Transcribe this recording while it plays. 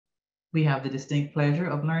We have the distinct pleasure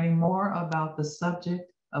of learning more about the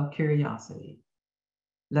subject of curiosity.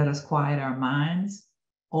 Let us quiet our minds,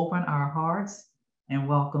 open our hearts, and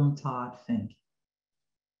welcome Todd Fink.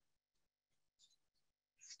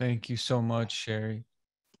 Thank you so much, Sherry.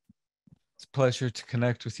 It's a pleasure to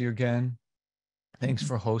connect with you again. Thanks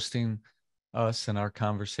for hosting us and our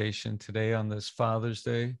conversation today on this Father's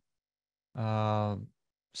Day. Sam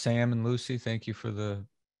and Lucy, thank you for the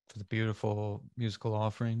beautiful musical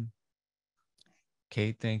offering.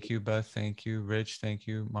 Kate, thank you. Beth, thank you. Rich, thank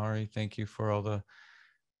you. Mari, thank you for all the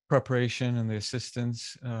preparation and the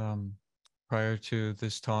assistance prior to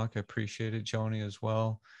this talk. I appreciate it. Joni as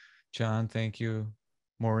well. John, thank you.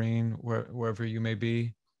 Maureen, wherever you may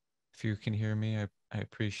be, if you can hear me, I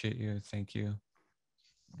appreciate you. Thank you.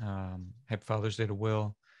 Happy Father's Day to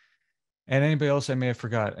Will. And anybody else I may have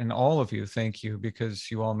forgot. And all of you, thank you, because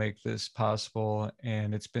you all make this possible.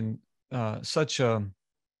 And it's been such a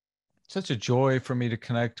joy for me to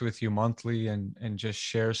connect with you monthly and just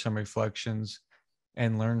share some reflections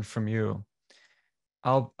and learn from you.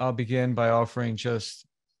 I'll begin by offering just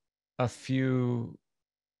a few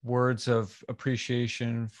words of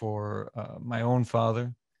appreciation for my own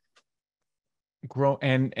father,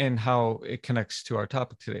 and how it connects to our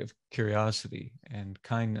topic today of curiosity and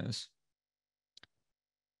kindness.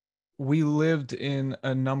 We lived in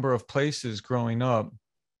a number of places growing up,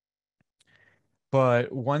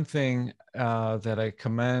 but one thing that I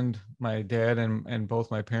commend my dad and both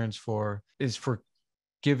my parents for is for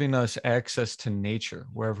giving us access to nature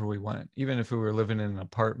wherever we went, even if we were living in an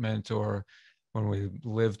apartment or when we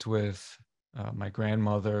lived with my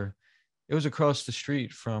grandmother. It was across the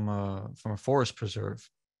street from a forest preserve.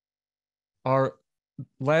 Our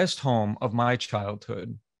last home of my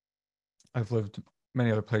childhood, I've lived many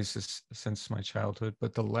other places since my childhood,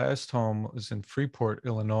 but the last home was in Freeport,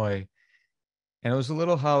 Illinois. And it was a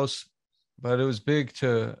little house, but it was big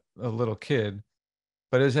to a little kid.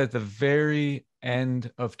 But it was at the very end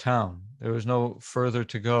of town. There was no further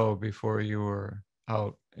to go before you were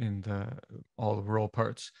out in all the rural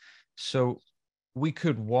parts. So we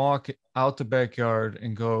could walk out the backyard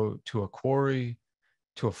and go to a quarry,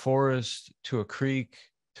 to a forest, to a creek,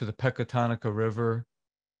 to the Pecatonica River,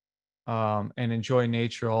 and enjoy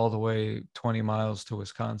nature all the way 20 miles to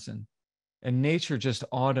Wisconsin. And nature just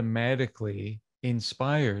automatically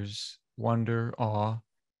inspires wonder, awe,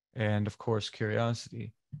 and of course,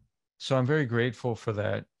 curiosity. So I'm very grateful for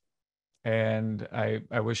that. And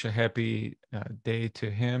I wish a happy day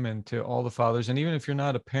to him and to all the fathers. And even if you're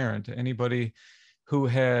not a parent, anybody who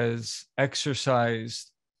has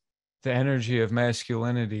exercised the energy of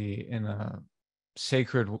masculinity in a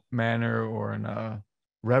sacred manner or in a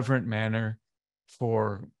reverent manner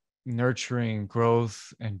for nurturing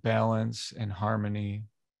growth and balance and harmony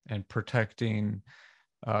and protecting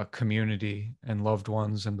community and loved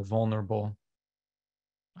ones and the vulnerable,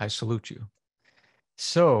 I salute you.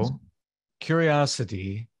 So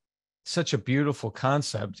curiosity, such a beautiful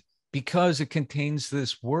concept because it contains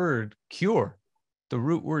this word cure, the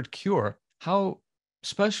root word cure. How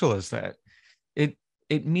special is that?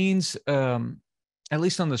 It means, at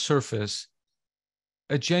least on the surface,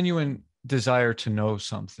 a genuine desire to know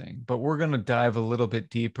something. But we're going to dive a little bit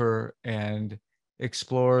deeper and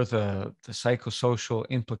explore the psychosocial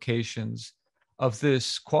implications of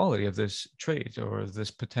this quality, of this trait, or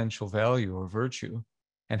this potential value or virtue,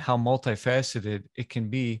 and how multifaceted it can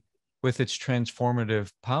be with its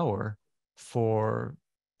transformative power for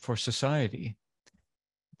society.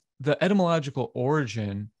 The etymological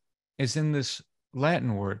origin is in this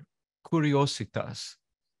Latin word, curiositas.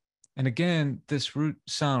 And again, this root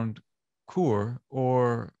sound, cur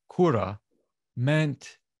or cura,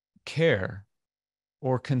 meant care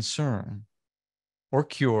or concern or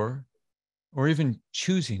cure or even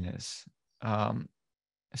choosiness.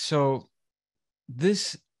 So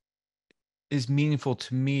this is meaningful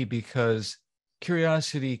to me because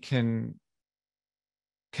curiosity can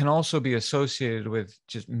also be associated with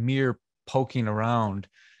just mere poking around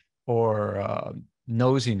or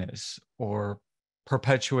nosiness or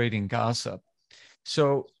perpetuating gossip.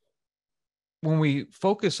 So when we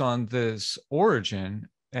focus on this origin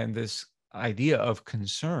and this idea of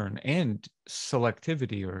concern and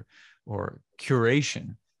selectivity or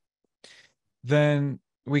curation, then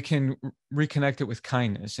we can reconnect it with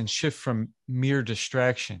kindness and shift from mere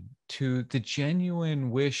distraction to the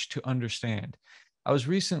genuine wish to understand. I was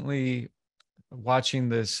recently watching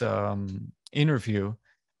this interview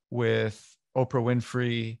with Oprah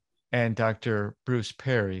Winfrey and Dr. Bruce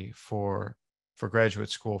Perry for graduate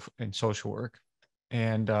school in social work.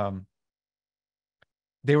 And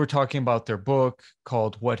they were talking about their book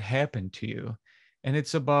called What Happened to You? And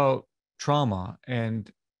it's about trauma. And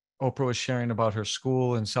Oprah was sharing about her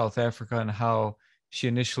school in South Africa and how she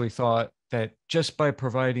initially thought that just by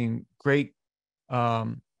providing great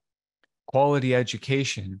quality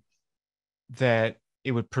education, that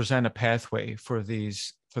it would present a pathway for the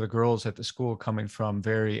girls at the school coming from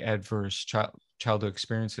very adverse childhood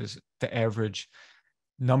experiences. The average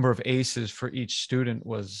number of ACEs for each student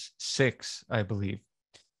was 6, I believe.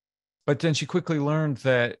 But then she quickly learned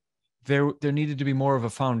that there needed to be more of a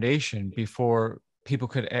foundation before people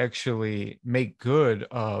could actually make good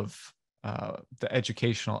of the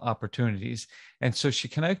educational opportunities. And so she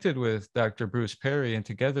connected with Dr. Bruce Perry, and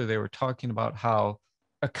together they were talking about how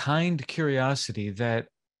a kind curiosity that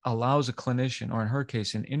allows a clinician, or in her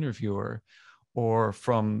case, an interviewer, or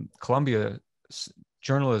from Columbia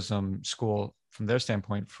Journalism School, from their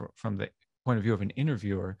standpoint, from the point of view of an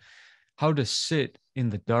interviewer, how to sit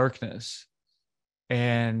in the darkness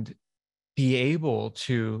and be able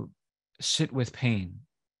to sit with pain,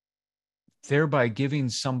 thereby giving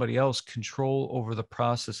somebody else control over the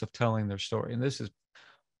process of telling their story. And this has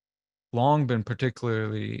long been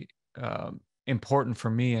particularly important for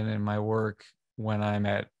me and in my work when I'm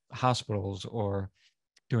at hospitals or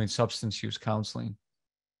doing substance use counseling.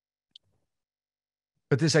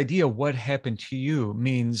 But this idea of what happened to you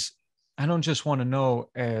means I don't just want to know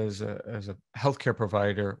as a healthcare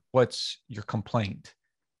provider, what's your complaint?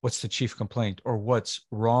 What's the chief complaint, or what's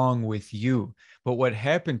wrong with you? But what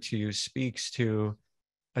happened to you speaks to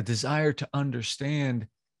a desire to understand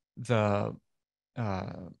the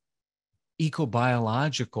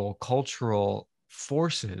ecobiological, cultural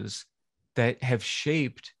forces that have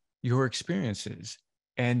shaped your experiences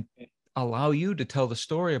and allow you to tell the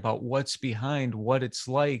story about what's behind what it's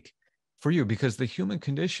like for you, because the human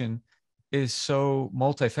condition is so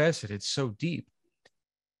multifaceted, it's so deep.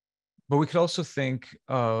 But we could also think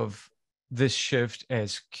of this shift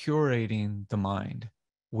as curating the mind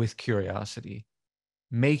with curiosity,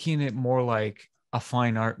 making it more like a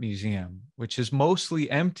fine art museum, which is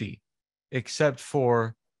mostly empty, except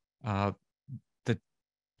for the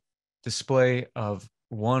display of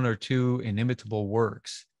 1 or 2 inimitable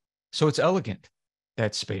works. So it's elegant,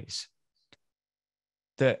 that space.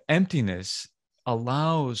 The emptiness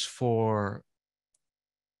allows for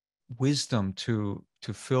wisdom to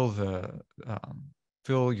fill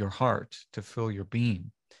fill your heart, to fill your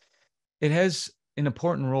being. It has an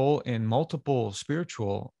important role in multiple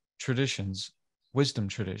spiritual traditions, wisdom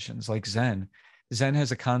traditions like Zen. Zen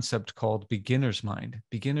has a concept called beginner's mind.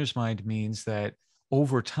 Beginner's mind means that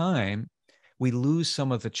over time, we lose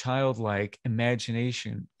some of the childlike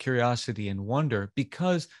imagination, curiosity, and wonder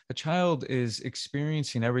because the child is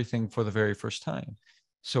experiencing everything for the very first time.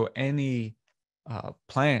 So any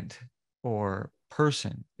plant or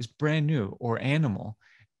person is brand new, or animal,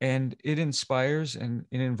 and it inspires and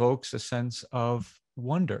it invokes a sense of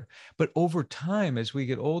wonder. But over time, as we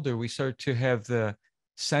get older, we start to have the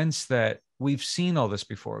sense that we've seen all this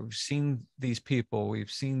before. We've seen these people,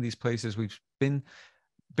 we've seen these places, we've been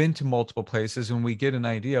to multiple places, and we get an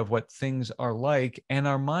idea of what things are like, and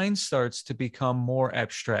our mind starts to become more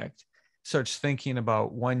abstract, starts thinking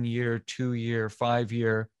about 1 year, 2 year, 5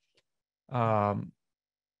 year,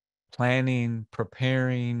 planning,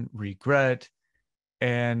 preparing, regret.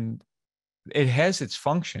 And it has its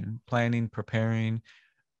function, planning, preparing,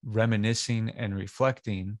 reminiscing, and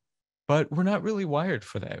reflecting, but we're not really wired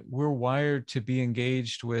for that. We're wired to be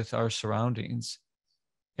engaged with our surroundings,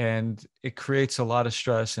 and it creates a lot of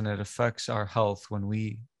stress, and it affects our health when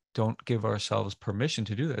we don't give ourselves permission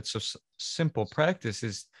to do that. So simple practice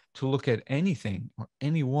is to look at anything or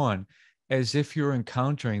anyone as if you're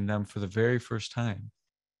encountering them for the very first time.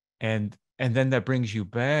 And then that brings you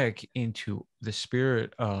back into the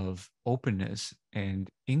spirit of openness and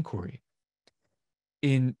inquiry.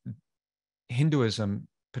 In Hinduism,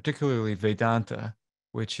 particularly Vedanta,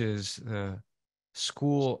 which is the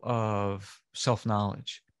school of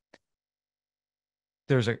self-knowledge,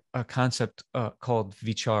 there's a concept called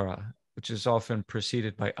vichara, which is often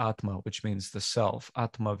preceded by atma, which means the self.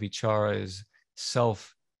 Atma vichara is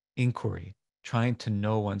self-inquiry, trying to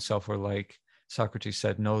know oneself, or like Socrates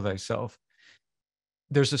said, know thyself.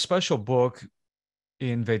 There's a special book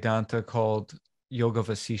in Vedanta called Yoga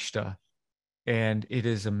Vasishta, and it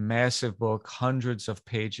is a massive book, hundreds of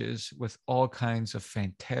pages with all kinds of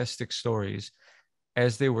fantastic stories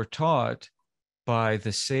as they were taught by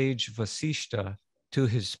the sage Vasishta to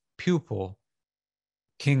his pupil,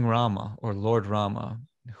 King Rama, or Lord Rama,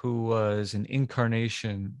 who was an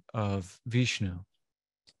incarnation of Vishnu.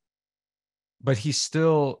 But he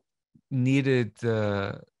still needed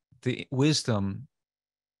the wisdom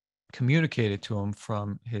communicated to him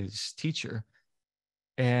from his teacher.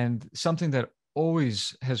 And something that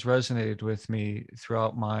always has resonated with me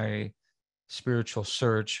throughout my spiritual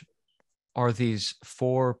search are these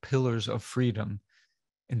 4 pillars of freedom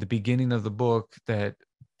in the beginning of the book that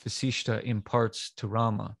Vasishta imparts to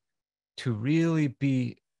Rama. To really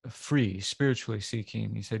be free, spiritually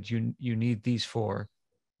speaking, he said, you need these 4.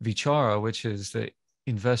 Vichara, which is the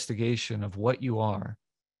investigation of what you are.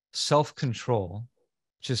 Self-control,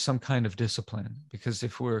 which is some kind of discipline, because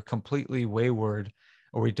if we're completely wayward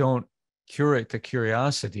or we don't curate the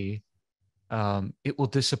curiosity, it will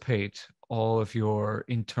dissipate all of your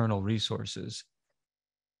internal resources.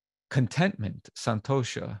 Contentment,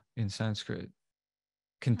 santosha in Sanskrit.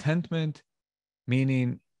 Contentment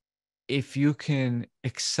meaning if you can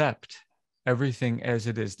accept everything as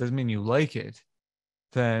it is, doesn't mean you like it,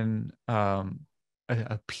 then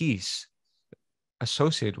a peace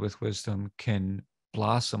associated with wisdom can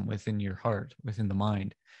blossom within your heart, within the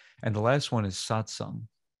mind. And the last one is satsang.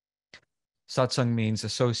 Satsang means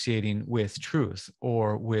associating with truth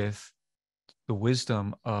or with the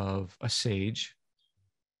wisdom of a sage.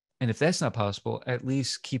 And if that's not possible, at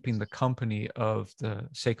least keeping the company of the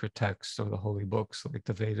sacred texts or the holy books like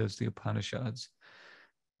the Vedas, the Upanishads.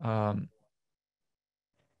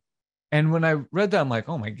 And when I read that, I'm like,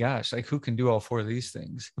 oh my gosh, like who can do all 4 of these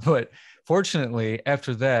things? But fortunately,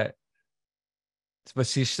 after that,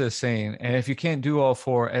 Vasishta is saying, and if you can't do all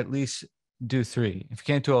 4, at least do 3. If you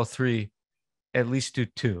can't do all 3, at least do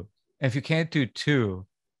 2. And if you can't do 2,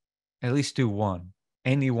 at least do 1.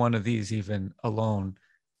 Any one of these, even alone,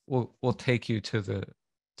 will take you to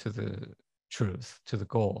the truth, to the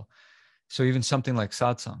goal. So even something like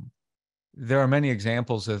satsang, there are many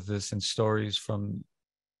examples of this in stories from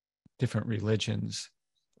different religions,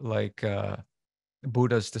 like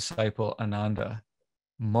Buddha's disciple Ananda,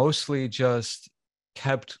 mostly just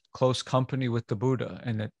kept close company with the Buddha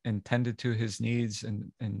and tended to his needs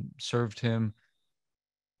and served him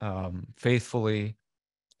faithfully.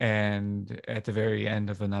 And at the very end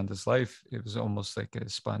of Ananda's life, it was almost like a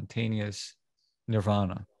spontaneous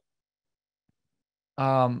nirvana.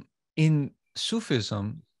 In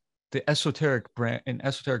Sufism, the esoteric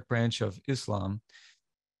branch of Islam,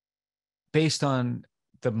 based on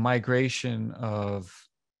the migration of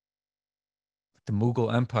the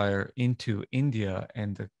Mughal Empire into India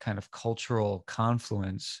and the kind of cultural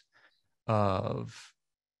confluence of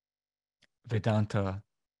Vedanta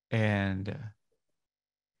and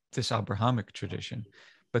this Abrahamic tradition.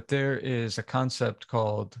 But there is a concept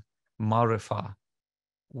called marifa,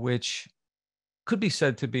 which could be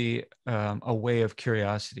said to be a way of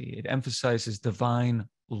curiosity. It emphasizes divine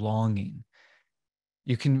longing.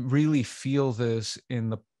 You can really feel this in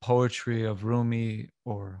the poetry of Rumi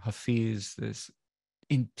or Hafiz, this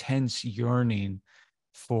intense yearning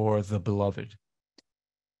for the beloved.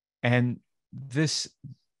 And this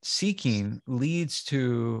seeking leads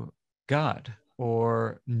to God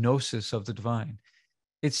or gnosis of the divine.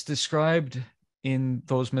 It's described in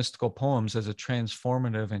those mystical poems as a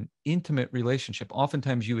transformative and intimate relationship.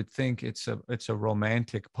 Oftentimes you would think it's a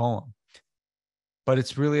romantic poem, but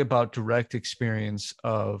it's really about direct experience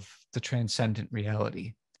of the transcendent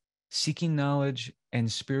reality. Seeking knowledge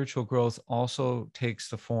and spiritual growth also takes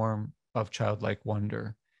the form of childlike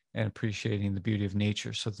wonder and appreciating the beauty of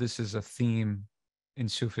nature. So this is a theme in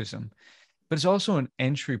Sufism, but it's also an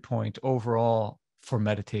entry point overall for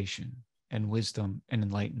meditation and wisdom and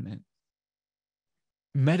enlightenment.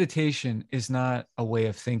 Meditation is not a way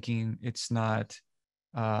of thinking. It's not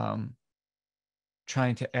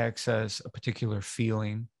trying to access a particular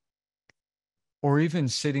feeling or even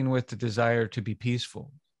sitting with the desire to be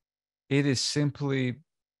peaceful. It is simply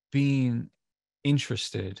being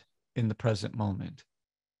interested in the present moment.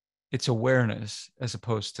 It's awareness as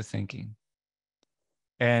opposed to thinking.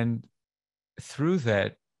 And through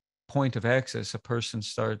that point of access, a person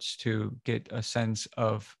starts to get a sense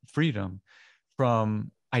of freedom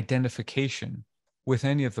from identification with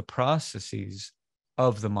any of the processes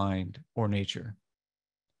of the mind or nature.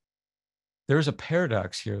 There's a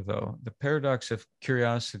paradox here, though. The paradox of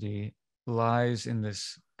curiosity lies in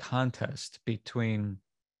this contest between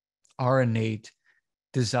our innate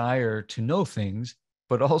desire to know things,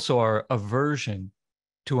 but also our aversion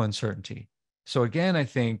to uncertainty. So again, I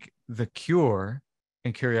think the cure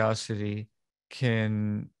and curiosity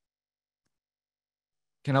can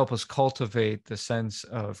help us cultivate the sense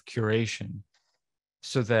of curation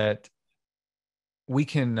so that we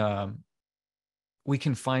can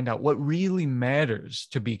find out what really matters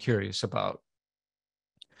to be curious about.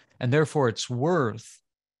 And therefore, it's worth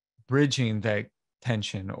bridging that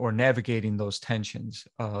tension or navigating those tensions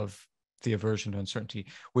of the aversion to uncertainty,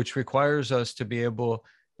 which requires us to be able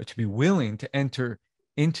to be willing to enter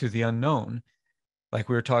into the unknown, like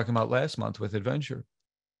we were talking about last month with adventure.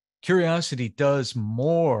 Curiosity does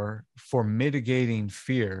more for mitigating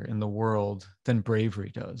fear in the world than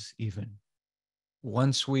bravery does, even.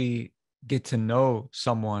 Once we get to know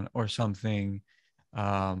someone or something,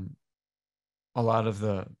 a lot of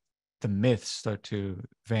the myths start to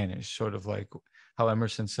vanish, sort of like how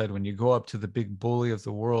Emerson said, when you go up to the big bully of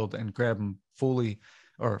the world and grab him fully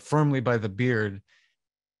or firmly by the beard,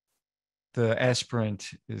 the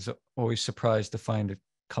aspirant is always surprised to find it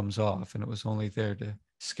comes off, and it was only there to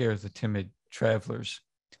scare the timid travelers.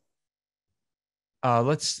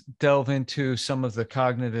 Let's delve into some of the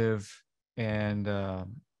cognitive and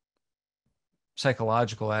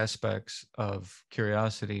psychological aspects of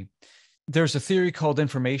curiosity. There's a theory called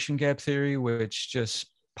information gap theory, which just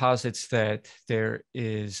posits that there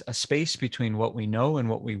is a space between what we know and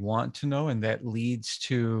what we want to know, and that leads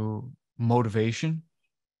to motivation.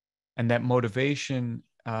 And that motivation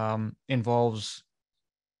involves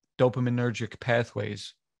dopaminergic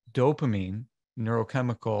pathways. Dopamine,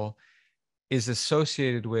 neurochemical, is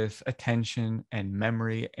associated with attention and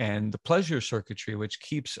memory and the pleasure circuitry, which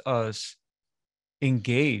keeps us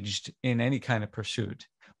engaged in any kind of pursuit.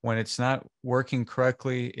 When it's not working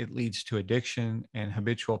correctly, it leads to addiction and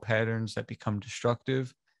habitual patterns that become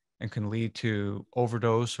destructive and can lead to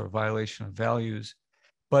overdose or violation of values.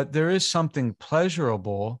 But there is something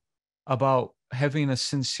pleasurable about having a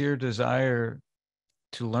sincere desire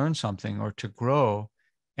to learn something or to grow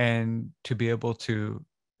and to be able to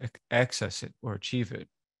access it or achieve it.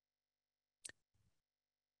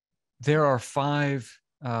 There are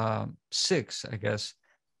six, I guess,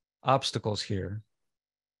 obstacles here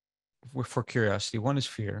for curiosity. One is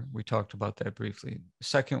fear. We talked about that briefly. The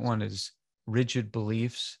second one is rigid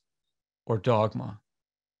beliefs or dogma.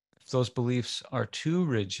 If those beliefs are too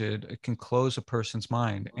rigid, it can close a person's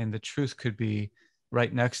mind, and the truth could be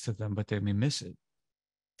right next to them, but they may miss it.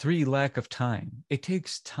 3, lack of time. It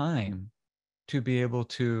takes time to be able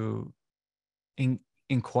to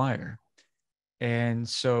inquire. And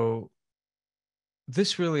so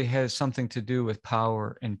this really has something to do with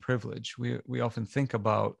power and privilege. We often think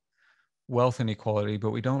about wealth inequality,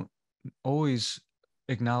 but we don't always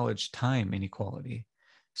acknowledge time inequality.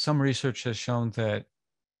 Some research has shown that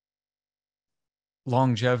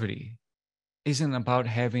longevity isn't about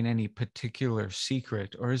having any particular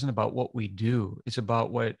secret or isn't about what we do. It's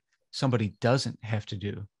about what somebody doesn't have to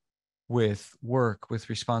do with work, with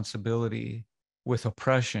responsibility, with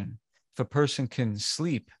oppression. If a person can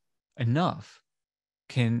sleep enough,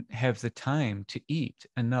 can have the time to eat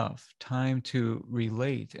enough, time to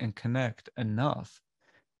relate and connect enough,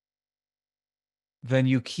 then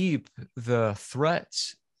you keep the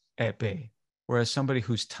threats at bay. Whereas somebody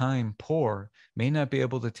who's time poor may not be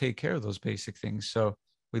able to take care of those basic things. So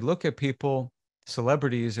we look at people,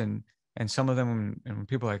 celebrities, and some of them, and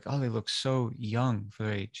people are like, oh, they look so young for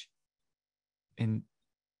their age. And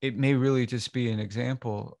it may really just be an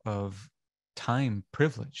example of time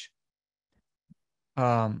privilege.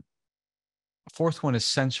 Fourth one is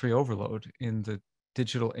sensory overload. In the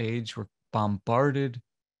digital age, we're bombarded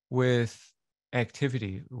with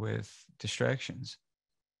activity, with distractions.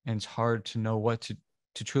 And it's hard to know what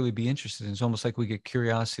to truly be interested in. It's almost like we get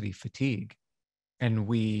curiosity fatigue, and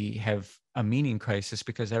we have a meaning crisis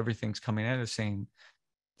because everything's coming at us saying,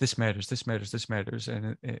 this matters, this matters, this matters.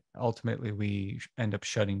 And ultimately we end up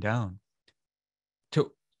shutting down.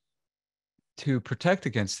 To protect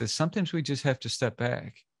against this, sometimes we just have to step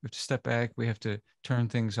back. We have to step back. We have to turn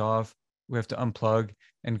things off. We have to unplug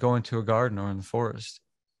and go into a garden or in the forest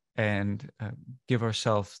and give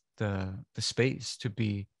ourselves the space to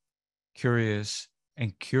be curious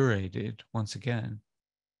and curated once again.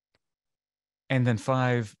 And then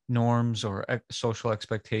 5, norms or social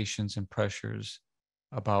expectations and pressures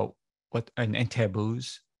about what and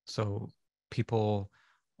taboos. So people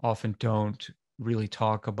often don't really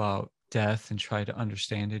talk about death and try to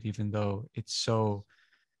understand it, even though it's so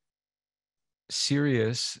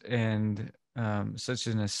serious and such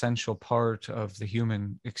an essential part of the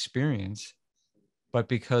human experience. But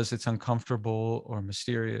because it's uncomfortable or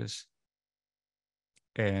mysterious,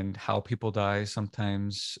 and how people die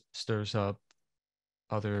sometimes stirs up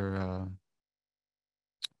other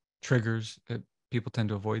triggers, that people tend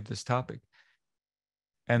to avoid this topic.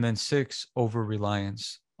 And then 6,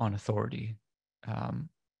 over-reliance on authority.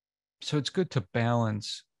 So it's good to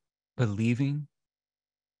balance believing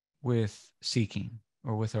with seeking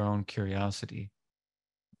or with our own curiosity.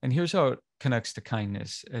 And here's how it connects to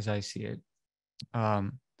kindness as I see it,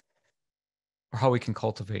 or how we can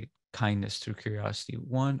cultivate kindness through curiosity.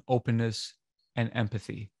 1, openness and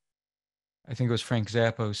empathy. I think it was Frank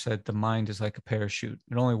Zappa who said the mind is like a parachute.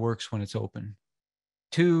 It only works when it's open.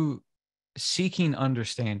 2, seeking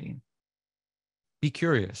understanding. Be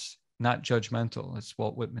curious, not judgmental, as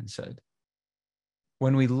Walt Whitman said.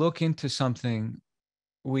 When we look into something,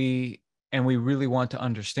 we really want to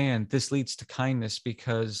understand, this leads to kindness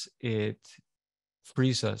because it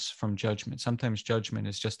frees us from judgment. Sometimes judgment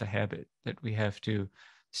is just a habit that we have to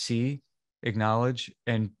see, acknowledge,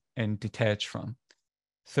 and detach from.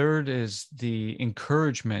 3rd is the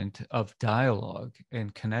encouragement of dialogue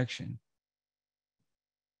and connection,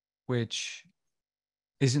 which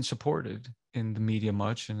isn't supported in the media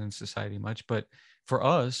much and in society much. But for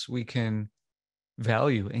us, we can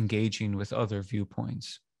value engaging with other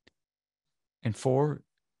viewpoints. And 4,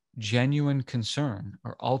 genuine concern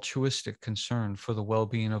or altruistic concern for the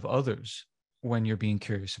well-being of others when you're being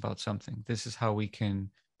curious about something. This is how we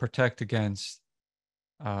can protect against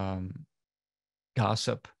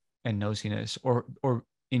gossip and nosiness, or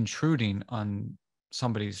intruding on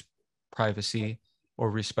somebody's privacy,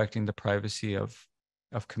 or respecting the privacy of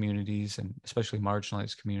communities, and especially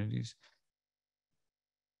marginalized communities.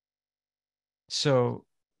 So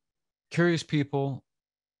curious people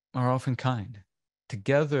are often kind.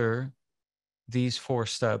 Together, these 4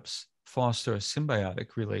 steps foster a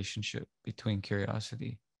symbiotic relationship between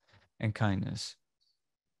curiosity and kindness.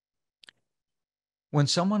 When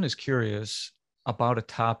someone is curious about a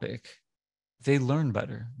topic, they learn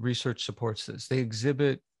better. Research supports this. They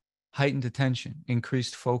exhibit heightened attention,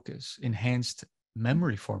 increased focus, enhanced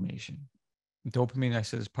memory formation. Dopamine, I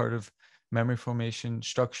said, is part of memory formation.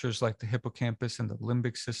 Structures like the hippocampus and the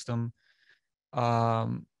limbic system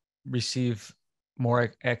receive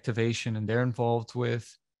more activation, and they're involved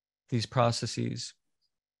with these processes.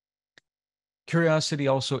 Curiosity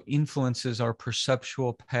also influences our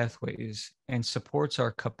perceptual pathways and supports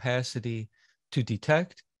our capacity to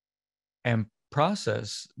detect and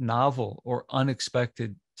process novel or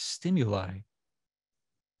unexpected stimuli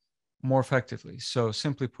more effectively. So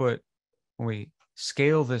simply put, when we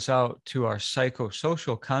scale this out to our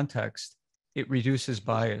psychosocial context, it reduces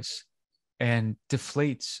bias and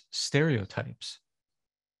deflates stereotypes.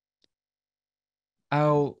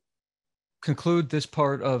 I'll conclude this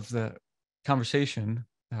part of the conversation,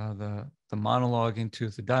 the monologue into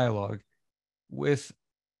the dialogue, with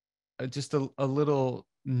just a little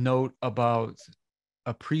note about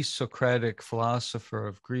a pre-Socratic philosopher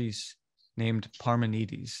of Greece named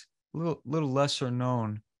Parmenides, a little lesser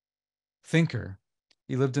known thinker.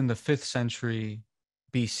 He lived in the 5th century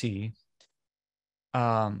BC,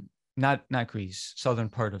 not Greece, southern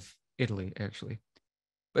part of Italy, actually.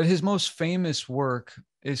 But his most famous work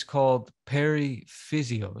is called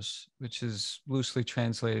Periphysios, which is loosely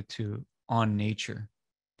translated to On Nature.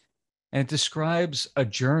 And it describes a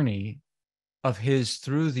journey of his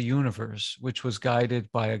through the universe, which was guided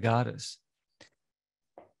by a goddess.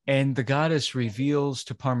 And the goddess reveals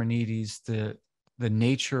to Parmenides the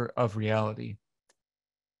nature of reality.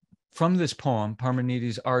 From this poem,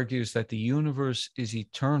 Parmenides argues that the universe is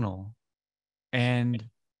eternal and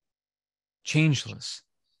changeless,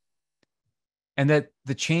 and that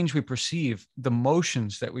the change we perceive, the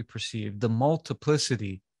motions that we perceive, the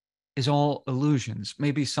multiplicity is all illusions,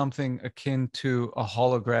 maybe something akin to a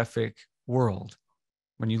holographic world.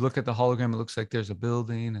 When you look at the hologram, it looks like there's a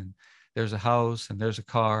building and there's a house and there's a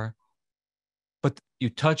car, but you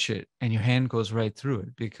touch it and your hand goes right through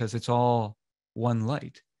it because it's all one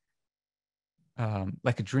light.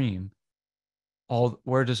 Like a dream.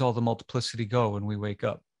 Where does all the multiplicity go when we wake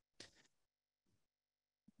up?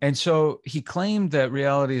 And so he claimed that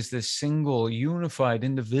reality is this single, unified,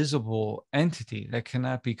 indivisible entity that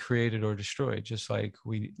cannot be created or destroyed, just like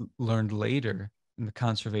we learned later in the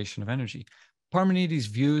conservation of energy. Parmenides'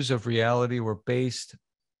 views of reality were based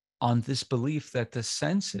on this belief that the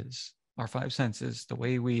senses, our 5 senses, the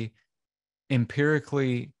way we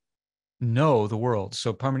empirically know the world.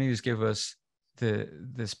 So Parmenides gave us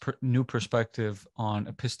this new perspective on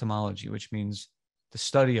epistemology, which means the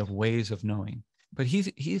study of ways of knowing. But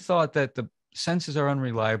he thought that the senses are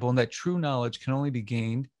unreliable and that true knowledge can only be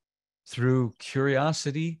gained through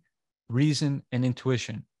curiosity, reason, and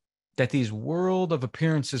intuition. That these world of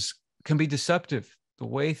appearances can be deceptive. The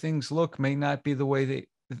way things look may not be the way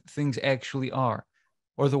things actually are,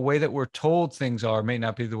 or the way that we're told things are may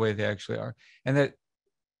not be the way they actually are. And that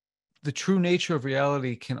the true nature of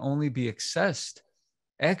reality can only be accessed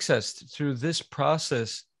through this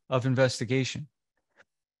process of investigation.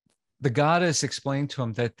 The goddess explained to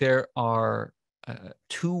him that there are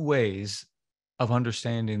 2 ways of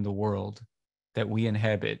understanding the world that we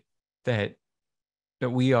inhabit, that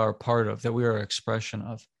we are part of, that we are an expression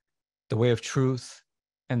of: the way of truth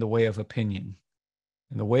and the way of opinion.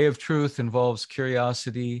 And the way of truth involves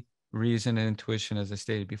curiosity, reason, and intuition, as I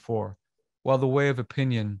stated before, while the way of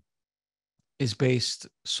opinion is based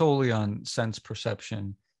solely on sense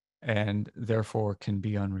perception and therefore can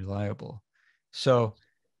be unreliable. So,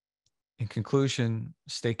 in conclusion,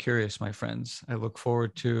 stay curious, my friends. I look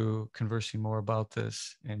forward to conversing more about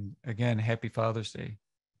this. And again, happy Father's Day.